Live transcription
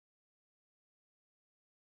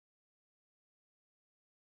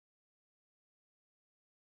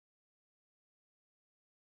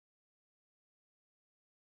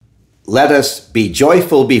Let us be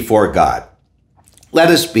joyful before God. Let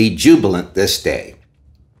us be jubilant this day.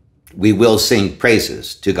 We will sing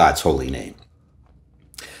praises to God's holy name.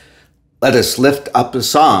 Let us lift up a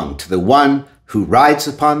song to the one who rides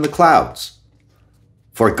upon the clouds.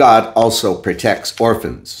 For God also protects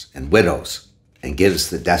orphans and widows and gives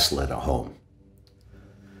the desolate a home.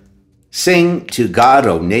 Sing to God,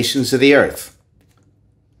 O nations of the earth.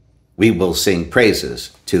 We will sing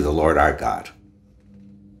praises to the Lord our God.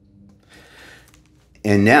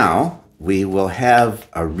 And now we will have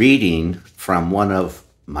a reading from one of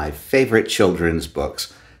my favorite children's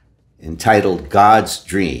books entitled God's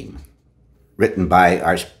Dream, written by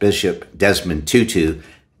Archbishop Desmond Tutu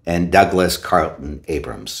and Douglas Carlton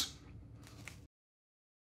Abrams.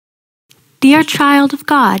 Dear child of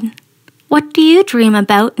God, what do you dream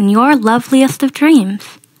about in your loveliest of dreams?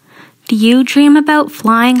 Do you dream about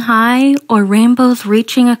flying high or rainbows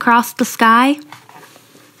reaching across the sky?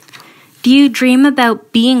 Do you dream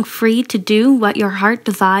about being free to do what your heart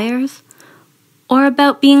desires? Or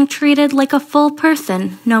about being treated like a full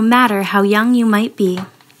person, no matter how young you might be?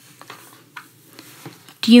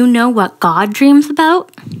 Do you know what God dreams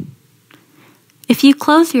about? If you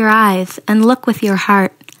close your eyes and look with your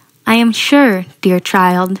heart, I am sure, dear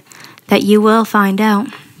child, that you will find out.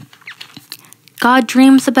 God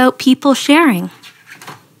dreams about people sharing.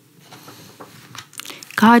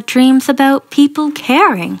 God dreams about people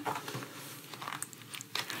caring.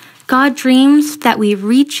 God dreams that we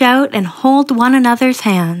reach out and hold one another's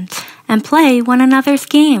hands and play one another's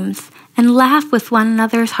games and laugh with one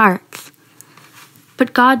another's hearts.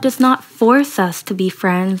 But God does not force us to be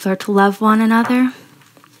friends or to love one another.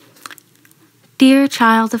 Dear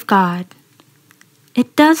child of God,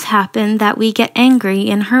 it does happen that we get angry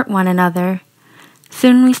and hurt one another.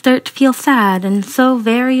 Soon we start to feel sad and so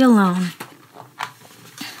very alone.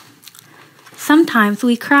 Sometimes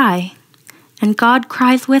we cry, and God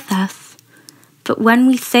cries with us. But when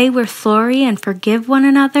we say we're sorry and forgive one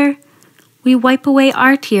another, we wipe away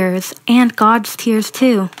our tears and God's tears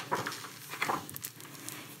too.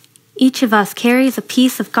 Each of us carries a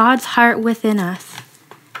piece of God's heart within us,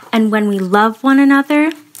 and when we love one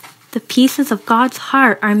another, the pieces of God's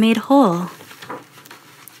heart are made whole.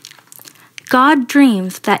 God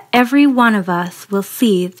dreams that every one of us will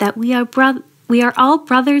see that we are all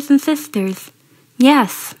brothers and sisters.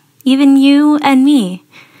 Yes, even you and me.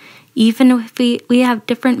 Even if we have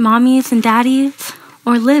different mommies and daddies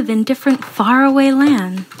or live in different faraway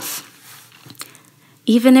lands.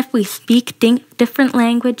 Even if we speak different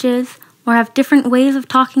languages or have different ways of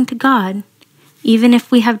talking to God. Even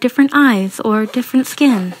if we have different eyes or different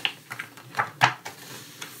skin.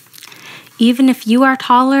 Even if you are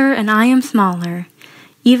taller and I am smaller.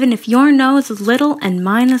 Even if your nose is little and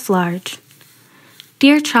mine is large.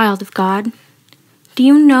 Dear child of God, do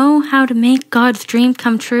you know how to make God's dream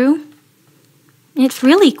come true? It's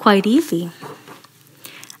really quite easy.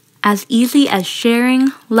 As easy as sharing,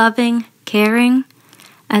 loving, caring.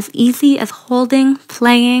 As easy as holding,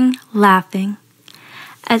 playing, laughing.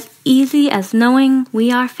 As easy as knowing we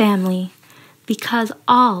are family, because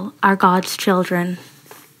all are God's children.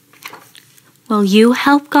 Will you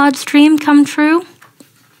help God's dream come true?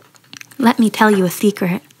 Let me tell you a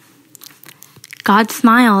secret. God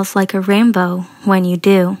smiles like a rainbow when you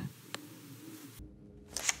do.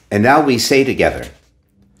 And now we say together,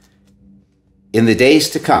 in the days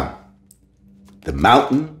to come, the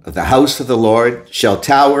mountain of the house of the Lord shall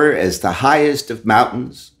tower as the highest of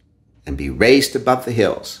mountains and be raised above the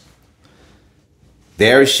hills.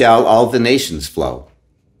 There shall all the nations flow.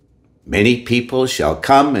 Many people shall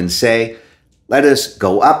come and say, let us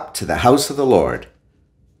go up to the house of the Lord,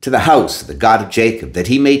 to the house of the God of Jacob, that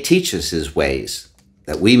he may teach us his ways,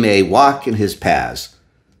 that we may walk in his paths.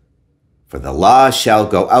 For the law shall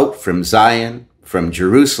go out from Zion, from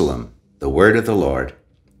Jerusalem, the word of the Lord.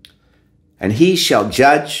 And he shall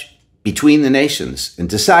judge between the nations and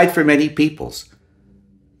decide for many peoples.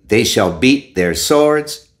 They shall beat their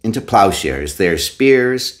swords into plowshares, their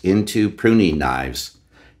spears into pruning knives.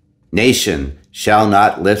 Nation shall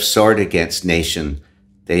not lift sword against nation.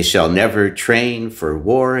 They shall never train for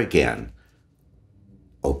war again.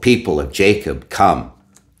 O people of Jacob, come,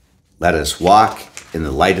 let us walk in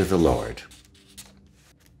the light of the Lord.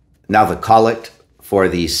 Now the collect for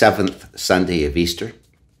the 7th Sunday of Easter.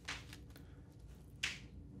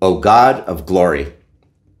 O God of glory,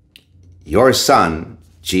 your Son,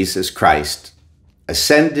 Jesus Christ,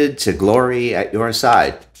 ascended to glory at your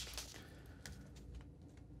side.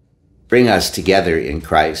 Bring us together in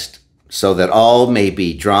Christ, so that all may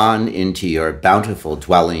be drawn into your bountiful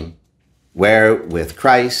dwelling, where with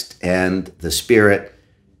Christ and the Spirit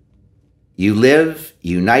you live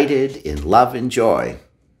united in love and joy.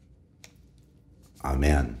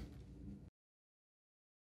 Amen.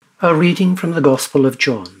 A reading from the Gospel of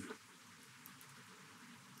John.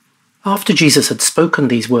 After Jesus had spoken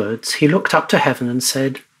these words, he looked up to heaven and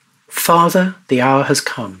said, "Father, the hour has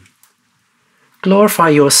come. Glorify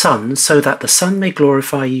your Son, so that the Son may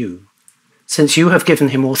glorify you, since you have given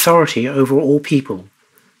him authority over all people,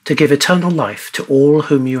 to give eternal life to all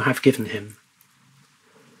whom you have given him.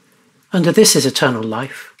 And this is eternal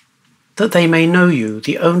life, that they may know you,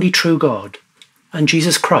 the only true God, and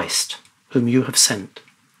Jesus Christ, whom you have sent.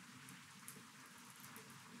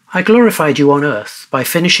 I glorified you on earth by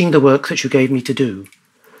finishing the work that you gave me to do.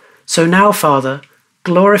 So now, Father,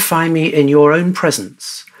 glorify me in your own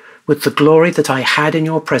presence, with the glory that I had in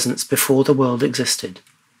your presence before the world existed.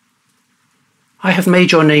 I have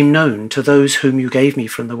made your name known to those whom you gave me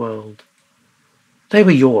from the world. They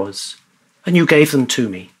were yours, and you gave them to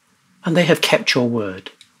me, and they have kept your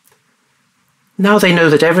word. Now they know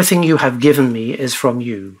that everything you have given me is from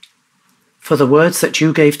you. For the words that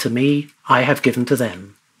you gave to me, I have given to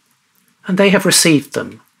them. And they have received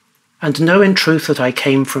them, and know in truth that I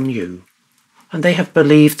came from you, and they have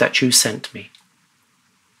believed that you sent me.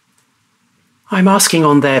 I'm asking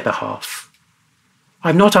on their behalf.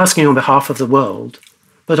 I'm not asking on behalf of the world,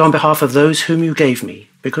 but on behalf of those whom you gave me,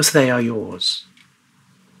 because they are yours.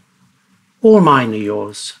 All mine are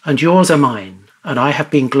yours, and yours are mine, and I have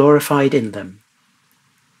been glorified in them.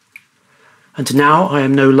 And now I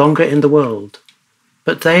am no longer in the world,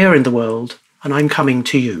 but they are in the world, and I'm coming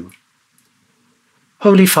to you.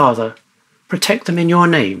 Holy Father, protect them in your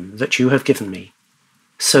name that you have given me,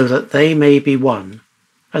 so that they may be one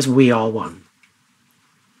as we are one.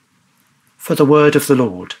 For the word of the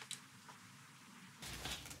Lord.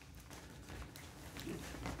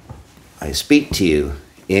 I speak to you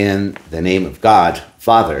in the name of God,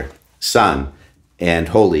 Father, Son, and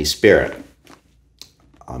Holy Spirit.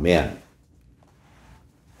 Amen.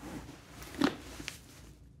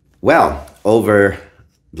 Well, over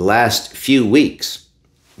the last few weeks,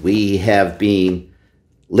 we have been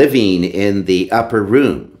living in the upper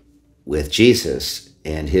room with Jesus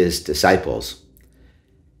and his disciples.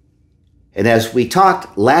 And as we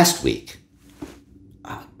talked last week,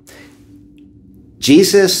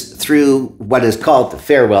 Jesus, through what is called the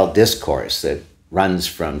farewell discourse that runs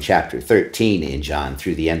from chapter 13 in John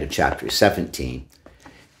through the end of chapter 17,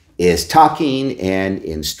 is talking and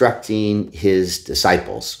instructing his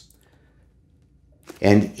disciples.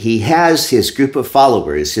 And he has his group of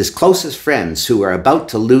followers, his closest friends, who are about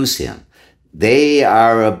to lose him. They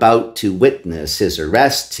are about to witness his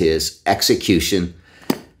arrest, his execution,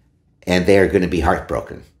 and they are going to be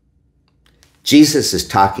heartbroken. Jesus is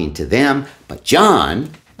talking to them, but John,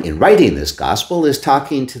 in writing this gospel, is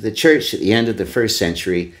talking to the church at the end of the first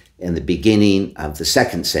century and the beginning of the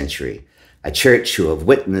second century. A church who have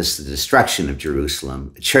witnessed the destruction of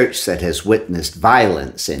Jerusalem, a church that has witnessed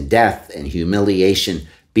violence and death and humiliation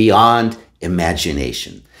beyond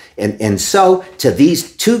imagination. And so to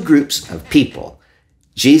these two groups of people,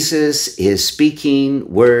 Jesus is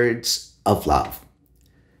speaking words of love.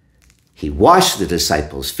 He washed the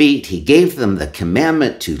disciples' feet. He gave them the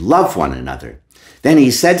commandment to love one another. Then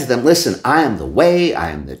he said to them, listen, I am the way,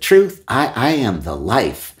 I am the truth, I am the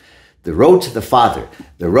life. The road to the Father,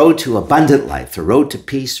 the road to abundant life, the road to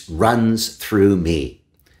peace runs through me.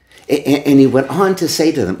 And he went on to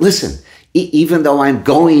say to them, listen, even though I'm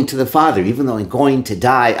going to the Father, even though I'm going to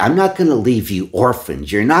die, I'm not going to leave you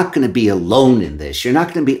orphans. You're not going to be alone in this. You're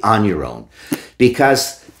not going to be on your own,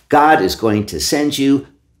 because God is going to send you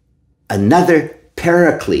another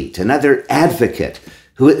paraclete, another advocate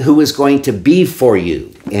who is going to be for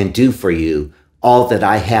you and do for you all that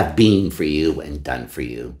I have been for you and done for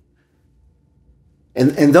you.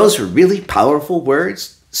 And those are really powerful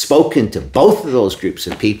words spoken to both of those groups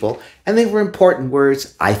of people, and they were important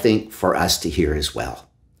words, I think, for us to hear as well.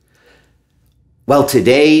 Well,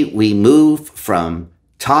 today we move from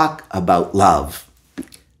talk about love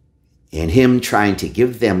and him trying to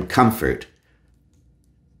give them comfort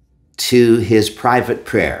to his private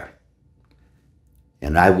prayer.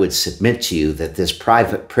 And I would submit to you that this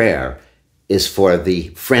private prayer is for the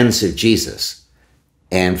friends of Jesus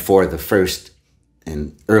and for the first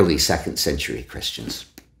and early second century Christians.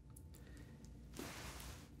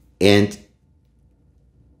 And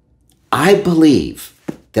I believe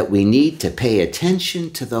that we need to pay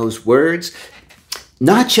attention to those words,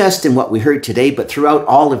 not just in what we heard today, but throughout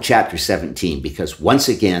all of chapter 17, because once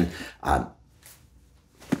again, our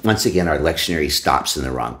lectionary stops in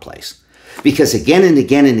the wrong place. Because again and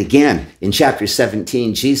again and again in chapter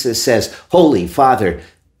 17, Jesus says, Holy Father,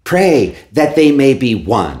 pray that they may be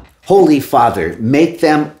one. Holy Father, make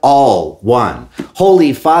them all one.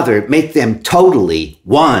 Holy Father, make them totally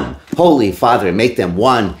one. Holy Father, make them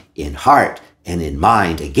one in heart and in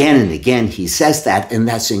mind. Again and again, he says that, and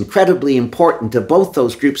that's incredibly important to both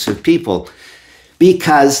those groups of people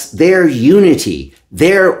because their unity,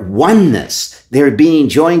 their oneness, their being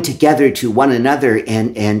joined together to one another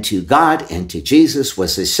and to God and to Jesus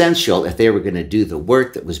was essential if they were going to do the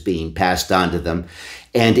work that was being passed on to them.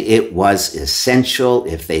 And it was essential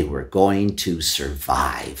if they were going to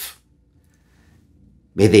survive.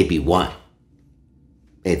 May they be one.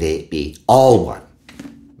 May they be all one.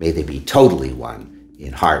 May they be totally one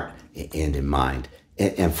in heart and in mind.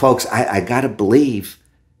 And folks, I got to believe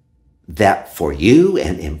that for you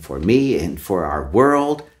and for me and for our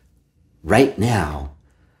world right now,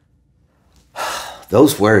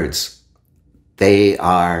 those words, they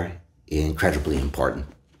are incredibly important.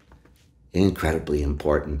 Incredibly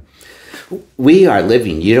important. We are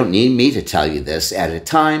living, you don't need me to tell you this, at a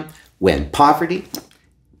time when poverty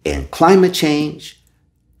and climate change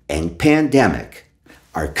and pandemic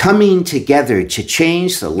are coming together to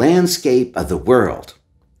change the landscape of the world.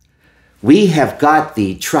 We have got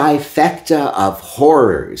the trifecta of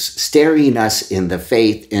horrors staring us in the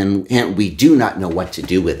face, and we do not know what to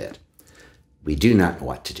do with it. We do not know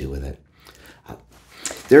what to do with it.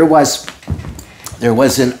 There was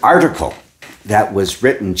an article that was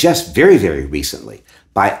written just very, very recently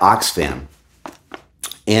by Oxfam.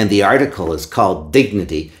 And the article is called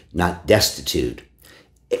Dignity, Not Destitute.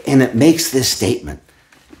 And it makes this statement.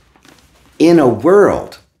 In a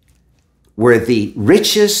world where the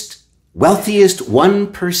richest, wealthiest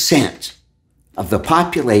 1% of the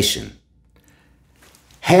population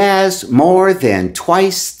has more than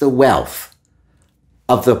twice the wealth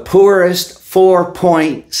of the poorest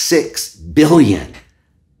 4.6 billion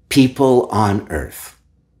people on earth.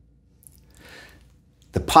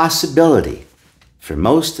 The possibility for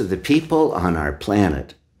most of the people on our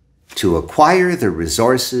planet to acquire the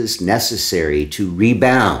resources necessary to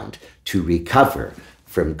rebound, to recover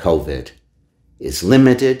from COVID is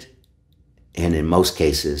limited and in most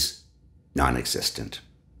cases non-existent.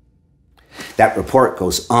 That report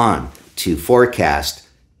goes on to forecast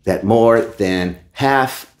that more than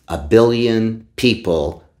 500 million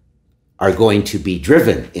people are going to be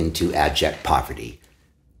driven into abject poverty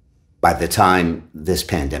by the time this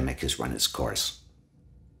pandemic has run its course.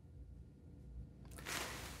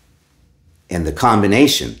 And the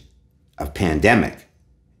combination of pandemic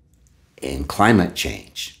and climate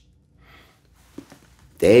change,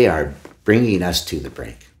 they are bringing us to the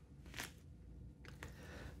brink.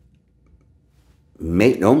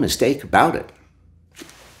 Make no mistake about it.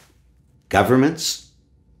 Governments,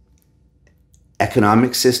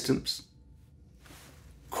 economic systems,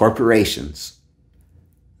 corporations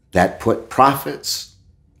that put profits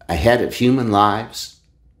ahead of human lives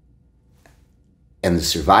and the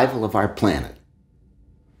survival of our planet,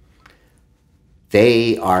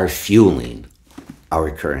 they are fueling our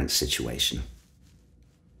current situation.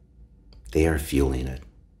 They are fueling it.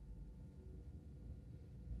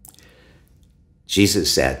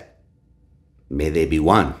 Jesus said, may they be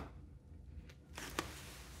one.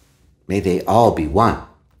 May they all be one.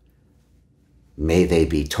 May they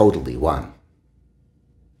be totally one.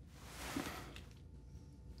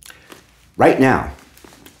 Right now,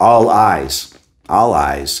 all eyes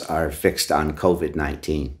are fixed on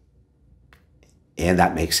COVID-19. And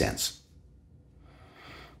that makes sense.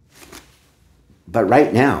 But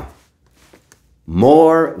right now,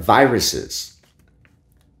 more viruses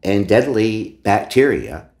and deadly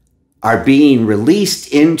bacteria are being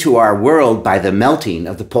released into our world by the melting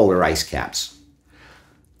of the polar ice caps.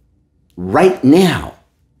 Right now,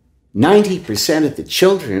 90% of the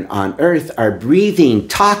children on Earth are breathing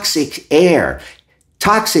toxic air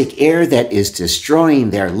that is destroying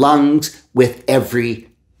their lungs with every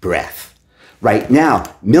breath. Right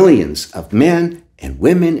now, millions of men and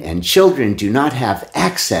women and children do not have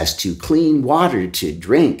access to clean water to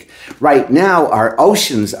drink. Right now, our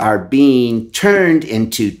oceans are being turned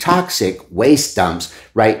into toxic waste dumps.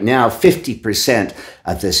 Right now, 50%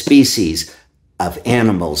 of the species of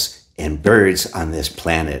animals and birds on this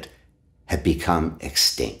planet have become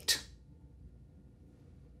extinct.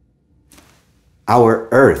 Our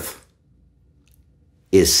Earth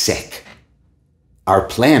is sick. Our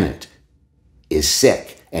planet is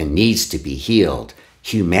sick and needs to be healed.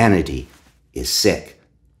 Humanity is sick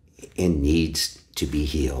and needs to be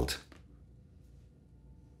healed.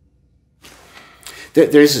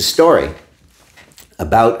 There's a story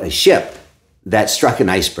about a ship that struck an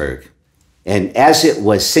iceberg. And as it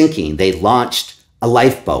was sinking, they launched a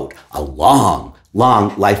lifeboat, a long,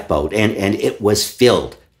 long lifeboat, and it was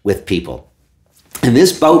filled with people. And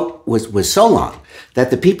this boat was so long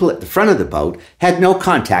that the people at the front of the boat had no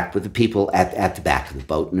contact with the people at the back of the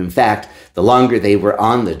boat. And in fact, the longer they were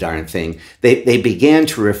on the darn thing, they began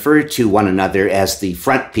to refer to one another as the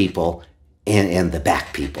front people and the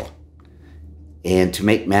back people. And to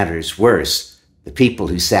make matters worse, the people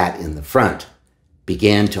who sat in the front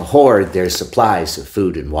began to hoard their supplies of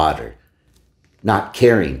food and water, not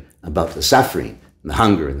caring about the suffering and the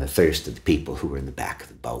hunger and the thirst of the people who were in the back of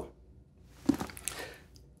the boat.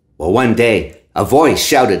 Well, one day, a voice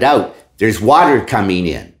shouted out, "There's water coming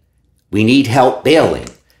in. We need help bailing."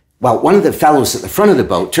 Well, one of the fellows at the front of the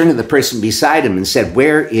boat turned to the person beside him and said,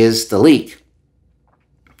 "Where is the leak?"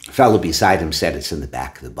 The fellow beside him said, "It's in the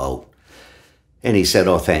back of the boat." And he said,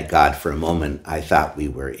 "Oh, thank God, for a moment, I thought we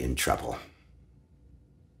were in trouble."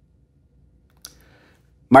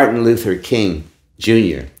 Martin Luther King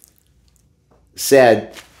Jr.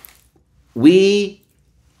 said, "We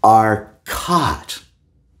are caught.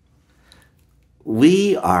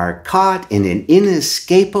 We are caught in an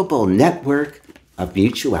inescapable network of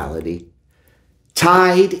mutuality,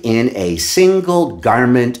 tied in a single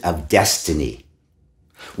garment of destiny.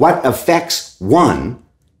 What affects one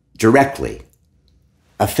directly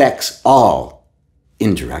affects all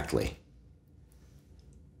indirectly."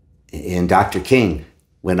 And Dr. King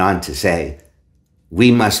went on to say,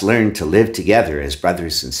 "We must learn to live together as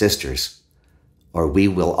brothers and sisters, or we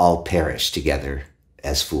will all perish together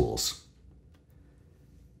as fools."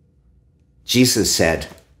 Jesus said,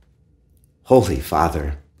 "Holy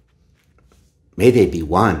Father, may they be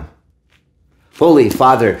one. Holy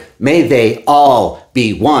Father, may they all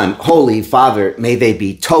be one. Holy Father, may they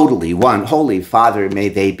be totally one. Holy Father, may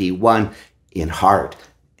they be one in heart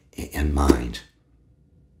and mind."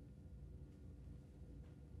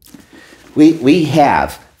 We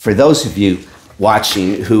have, for those of you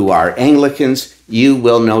watching who are Anglicans, you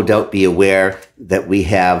will no doubt be aware that we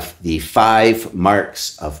have the 5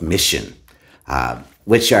 marks of mission,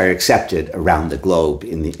 which are accepted around the globe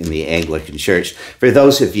in the Anglican Church. For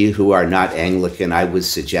those of you who are not Anglican, I would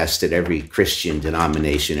suggest that every Christian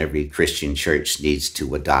denomination, every Christian church needs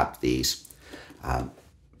to adopt these.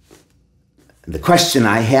 The question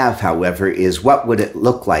I have, however, is what would it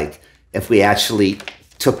look like if we actually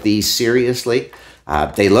took these seriously?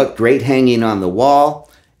 They look great hanging on the wall,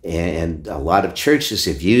 and a lot of churches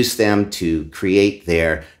have used them to create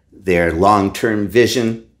their long-term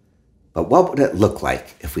vision. But what would it look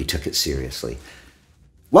like if we took it seriously?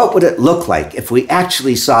 What would it look like if we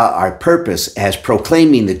actually saw our purpose as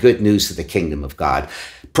proclaiming the good news of the kingdom of God,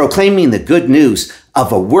 proclaiming the good news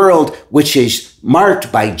of a world which is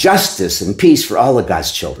marked by justice and peace for all of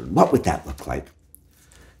God's children? What would that look like?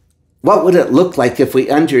 What would it look like if we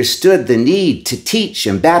understood the need to teach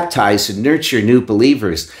and baptize and nurture new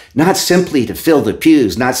believers, not simply to fill the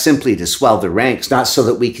pews, not simply to swell the ranks, not so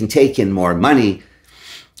that we can take in more money,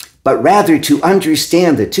 but rather to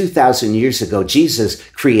understand that 2,000 years ago, Jesus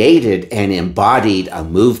created and embodied a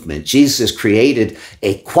movement. Jesus created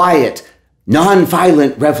a quiet,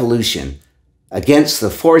 nonviolent revolution against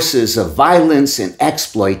the forces of violence and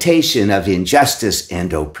exploitation, of injustice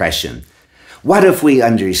and oppression. What if we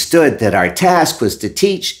understood that our task was to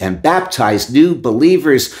teach and baptize new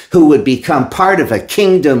believers who would become part of a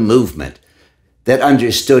kingdom movement that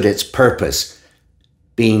understood its purpose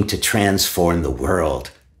being to transform the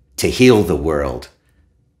world, to heal the world?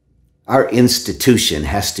 Our institution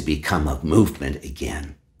has to become a movement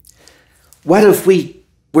again. What if we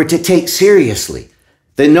were to take seriously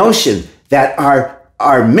the notion that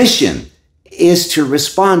our mission is to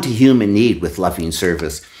respond to human need with loving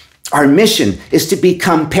service? Our mission is to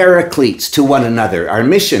become paracletes to one another. Our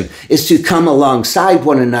mission is to come alongside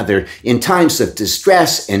one another in times of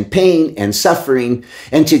distress and pain and suffering,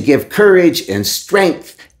 and to give courage and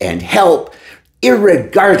strength and help,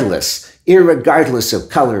 irregardless of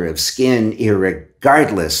color of skin,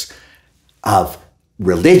 irregardless of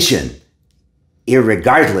religion,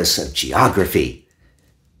 irregardless of geography.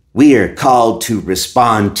 We are called to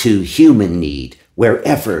respond to human need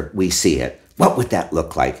wherever we see it. What would that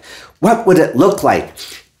look like? What would it look like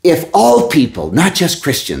if all people, not just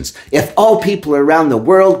Christians, if all people around the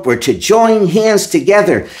world were to join hands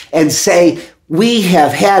together and say, we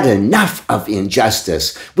have had enough of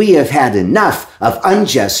injustice. We have had enough of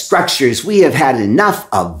unjust structures. We have had enough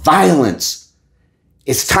of violence.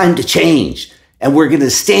 It's time to change. And we're going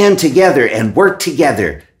to stand together and work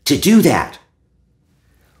together to do that.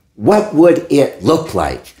 What would it look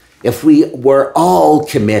like if we were all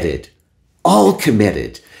committed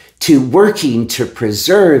to working to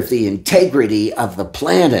preserve the integrity of the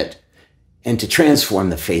planet and to transform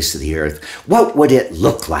the face of the earth? What would it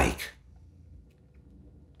look like?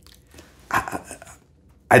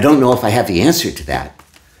 I don't know if I have the answer to that,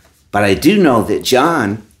 but I do know that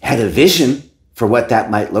John had a vision for what that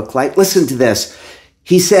might look like. Listen to this.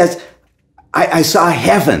 He says, I saw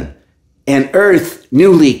heaven and earth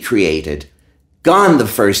newly created. Gone the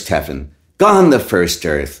first heaven, gone the first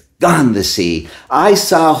earth, gone the sea. I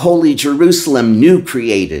saw holy Jerusalem new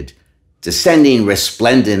created, descending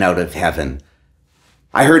resplendent out of heaven.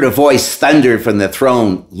 I heard a voice thunder from the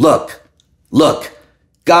throne. Look, look,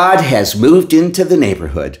 God has moved into the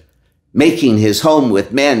neighborhood, making his home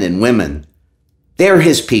with men and women. They're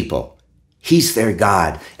his people. He's their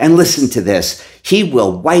God. And listen to this. He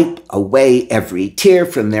will wipe away every tear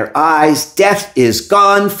from their eyes. Death is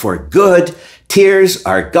gone for good. Tears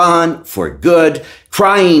are gone for good.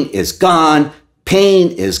 Crying is gone.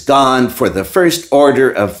 Pain is gone, for the first order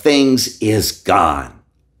of things is gone.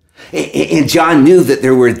 And John knew that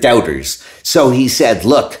there were doubters. So he said,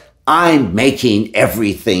 look, I'm making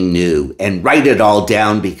everything new, and write it all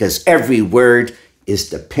down because every word is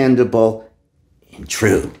dependable and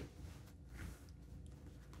true.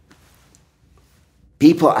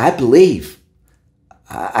 People, I believe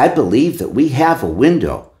that we have a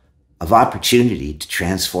window of opportunity to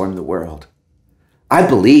transform the world. I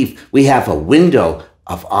believe we have a window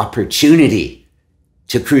of opportunity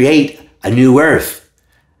to create a new earth.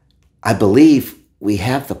 I believe we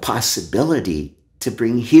have the possibility to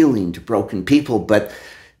bring healing to broken people, but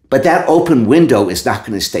that open window is not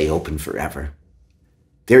going to stay open forever.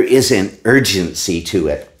 There is an urgency to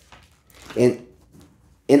it. And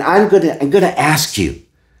I'm going to ask you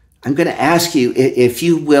if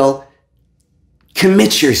you will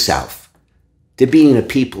commit yourself to being a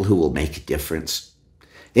people who will make a difference.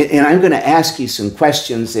 And I'm going to ask you some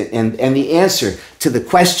questions, and the answer to the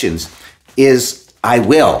questions is I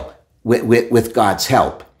will, with God's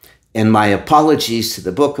help. And my apologies to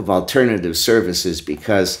the Book of Alternative Services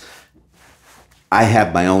because I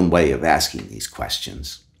have my own way of asking these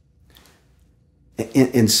questions.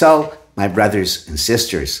 And so, my brothers and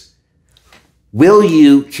sisters, will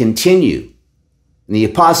you continue in the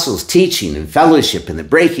apostles' teaching and fellowship and the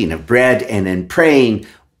breaking of bread and in praying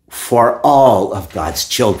for all of God's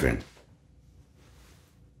children?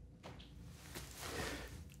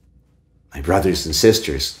 My brothers and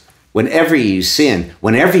sisters, whenever you sin,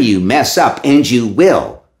 whenever you mess up, and you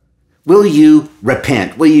will you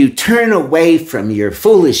repent? Will you turn away from your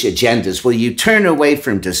foolish agendas? Will you turn away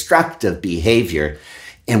from destructive behavior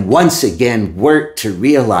and once again work to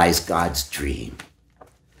realize God's dream?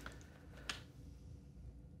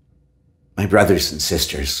 My brothers and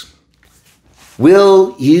sisters,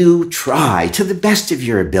 will you try to the best of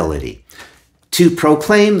your ability to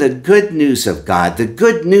proclaim the good news of God, the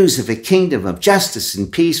good news of a kingdom of justice and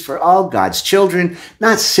peace for all God's children,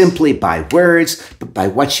 not simply by words, but by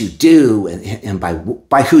what you do and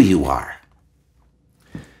by who you are?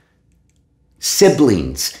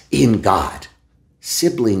 Siblings in God.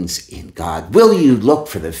 Siblings in God. Will you look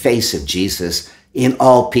for the face of Jesus in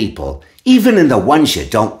all people, even in the ones you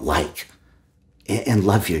don't like, and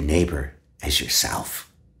love your neighbor as yourself?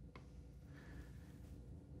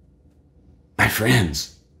 My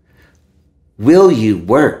friends, will you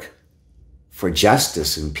work for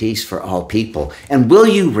justice and peace for all people? And will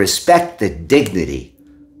you respect the dignity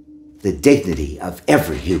of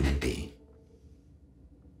every human being?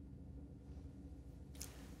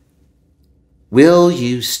 Will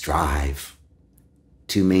you strive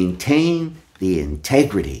to maintain the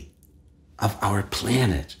integrity of our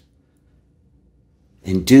planet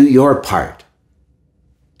and do your part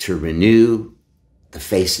to renew the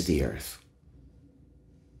face of the earth?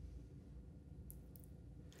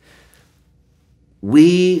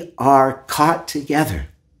 We are caught together.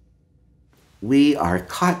 We are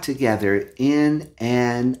caught together in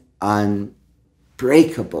an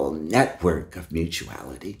unbreakable network of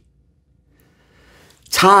mutuality,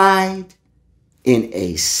 tied in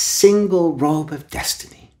a single robe of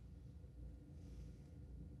destiny.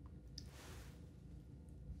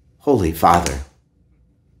 Holy Father,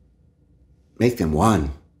 make them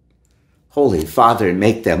one. Holy Father,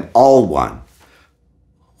 make them all one.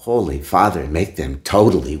 Holy Father, make them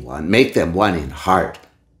totally one. Make them one in heart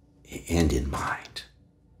and in mind.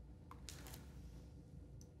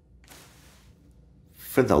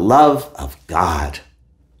 For the love of God,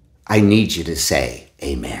 I need you to say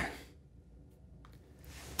amen.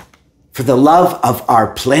 For the love of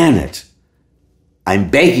our planet, I'm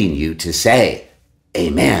begging you to say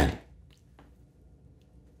amen.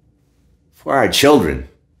 For our children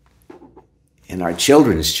and our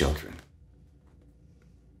children's children,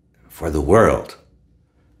 for the world,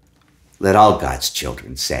 let all God's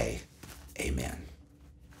children say amen.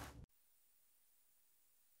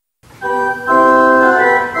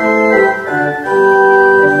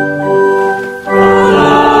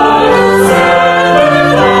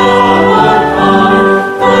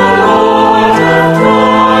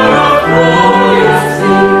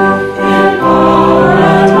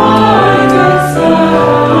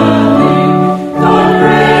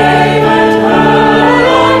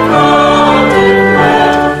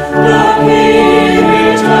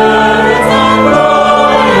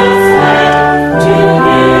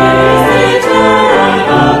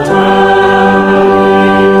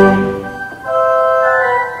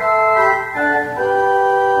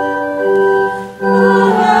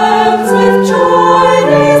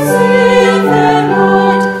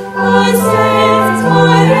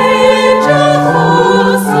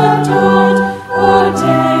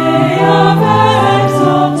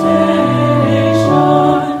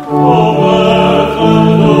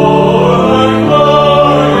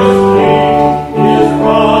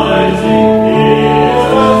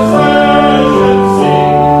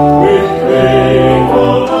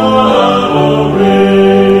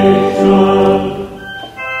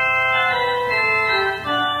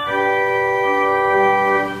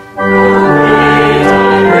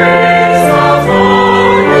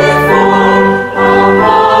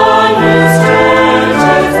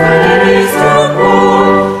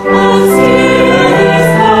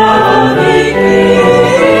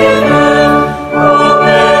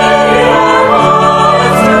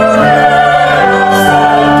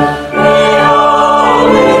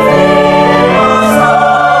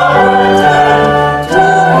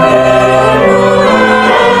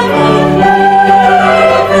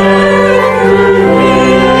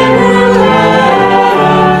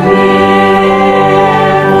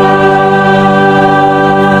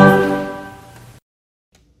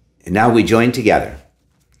 And now we join together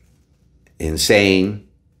in saying,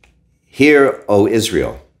 "Hear, O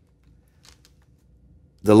Israel,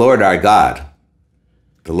 the Lord our God,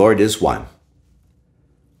 the Lord is one.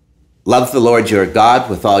 Love the Lord your God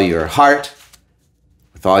with all your heart,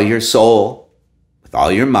 with all your soul, with all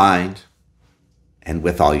your mind, and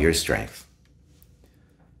with all your strength.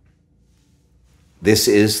 This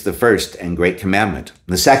is the first and great commandment.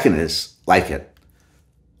 The second is like it.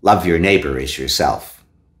 Love your neighbor as yourself.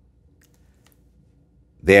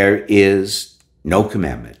 There is no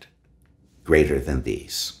commandment greater than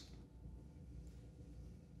these."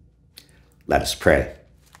 Let us pray.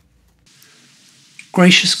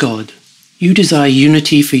 Gracious God, you desire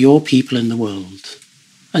unity for your people in the world,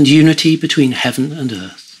 and unity between heaven and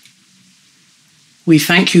earth. We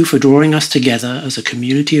thank you for drawing us together as a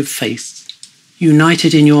community of faith,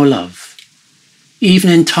 united in your love,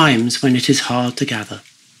 even in times when it is hard to gather.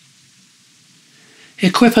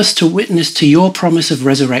 Equip us to witness to your promise of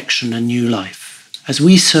resurrection and new life as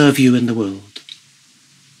we serve you in the world.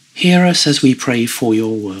 Hear us as we pray for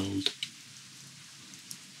your world.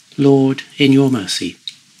 Lord, in your mercy.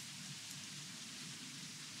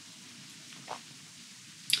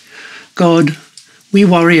 God, we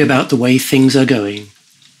worry about the way things are going.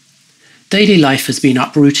 Daily life has been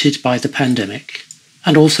uprooted by the pandemic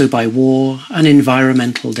and also by war and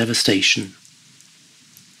environmental devastation.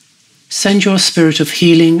 Send your spirit of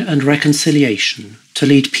healing and reconciliation to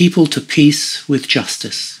lead people to peace with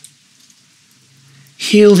justice.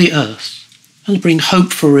 Heal the earth and bring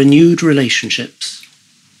hope for renewed relationships.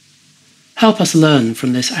 Help us learn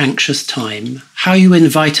from this anxious time how you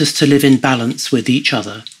invite us to live in balance with each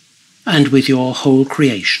other and with your whole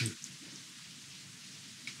creation.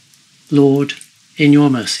 Lord, in your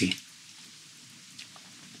mercy.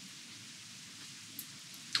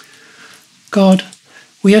 God,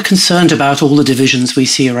 we are concerned about all the divisions we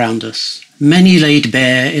see around us, many laid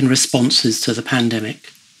bare in responses to the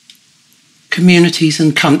pandemic. Communities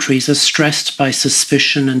and countries are stressed by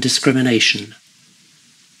suspicion and discrimination.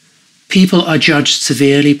 People are judged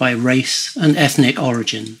severely by race and ethnic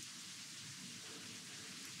origin.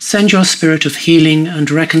 Send your spirit of healing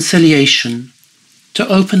and reconciliation to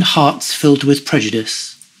open hearts filled with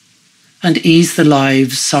prejudice and ease the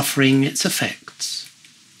lives suffering its effects.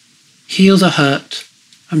 Heal the hurt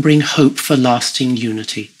and bring hope for lasting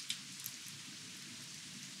unity.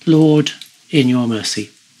 Lord, in your mercy.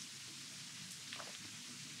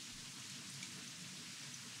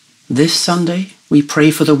 This Sunday, we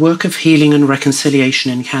pray for the work of healing and reconciliation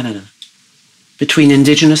in Canada, between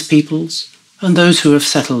Indigenous peoples and those who have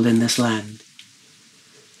settled in this land.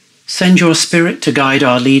 Send your Spirit to guide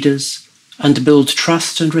our leaders and build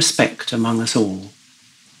trust and respect among us all.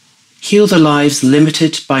 Heal the lives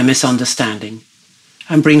limited by misunderstanding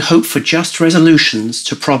and bring hope for just resolutions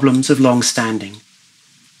to problems of long standing.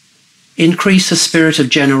 Increase a spirit of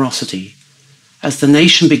generosity as the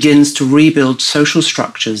nation begins to rebuild social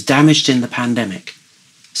structures damaged in the pandemic,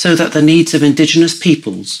 so that the needs of Indigenous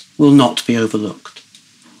peoples will not be overlooked.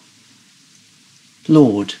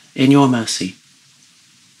 Lord, in your mercy.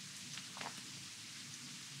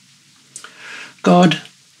 God,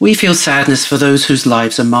 we feel sadness for those whose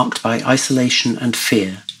lives are marked by isolation and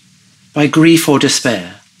fear, by grief or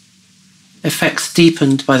despair, effects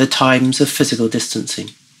deepened by the times of physical distancing.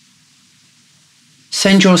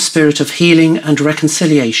 Send your spirit of healing and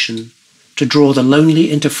reconciliation to draw the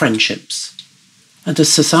lonely into friendships, and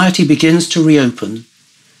as society begins to reopen,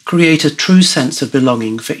 create a true sense of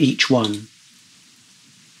belonging for each one.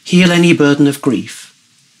 Heal any burden of grief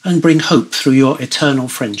and bring hope through your eternal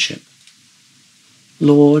friendship.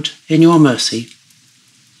 Lord, in your mercy.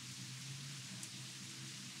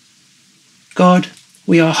 God,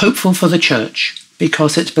 we are hopeful for the Church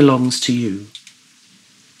because it belongs to you.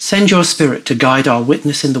 Send your Spirit to guide our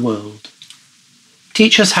witness in the world.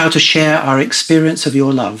 Teach us how to share our experience of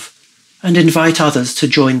your love and invite others to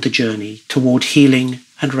join the journey toward healing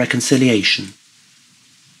and reconciliation.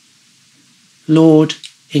 Lord,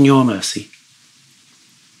 in your mercy.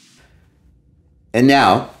 And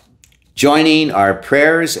now, joining our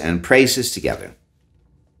prayers and praises together,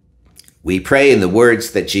 we pray in the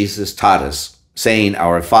words that Jesus taught us, saying,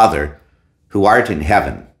 "Our Father, who art in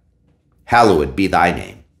heaven, hallowed be thy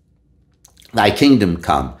name. Thy kingdom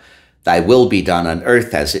come, thy will be done on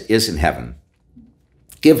earth as it is in heaven.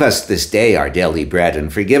 Give us this day our daily bread,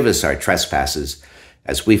 and forgive us our trespasses,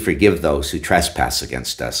 as we forgive those who trespass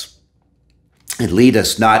against us. And lead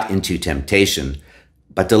us not into temptation,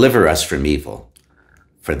 but deliver us from evil.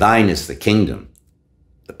 For thine is the kingdom,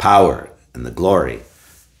 the power, and the glory,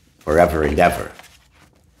 forever and ever.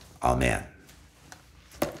 Amen."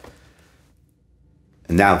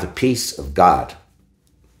 And now the peace of God,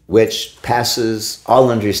 which passes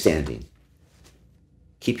all understanding,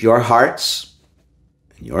 keep your hearts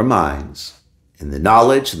and your minds in the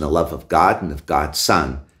knowledge and the love of God and of God's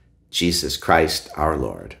Son, Jesus Christ our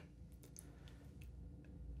Lord.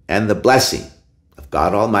 And the blessing of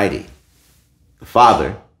God Almighty, the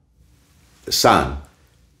Father, the Son,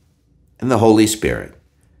 and the Holy Spirit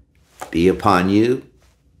be upon you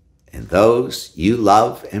and those you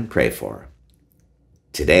love and pray for,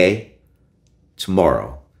 today,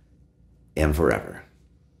 tomorrow, and forever.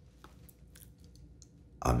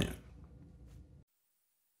 Amen.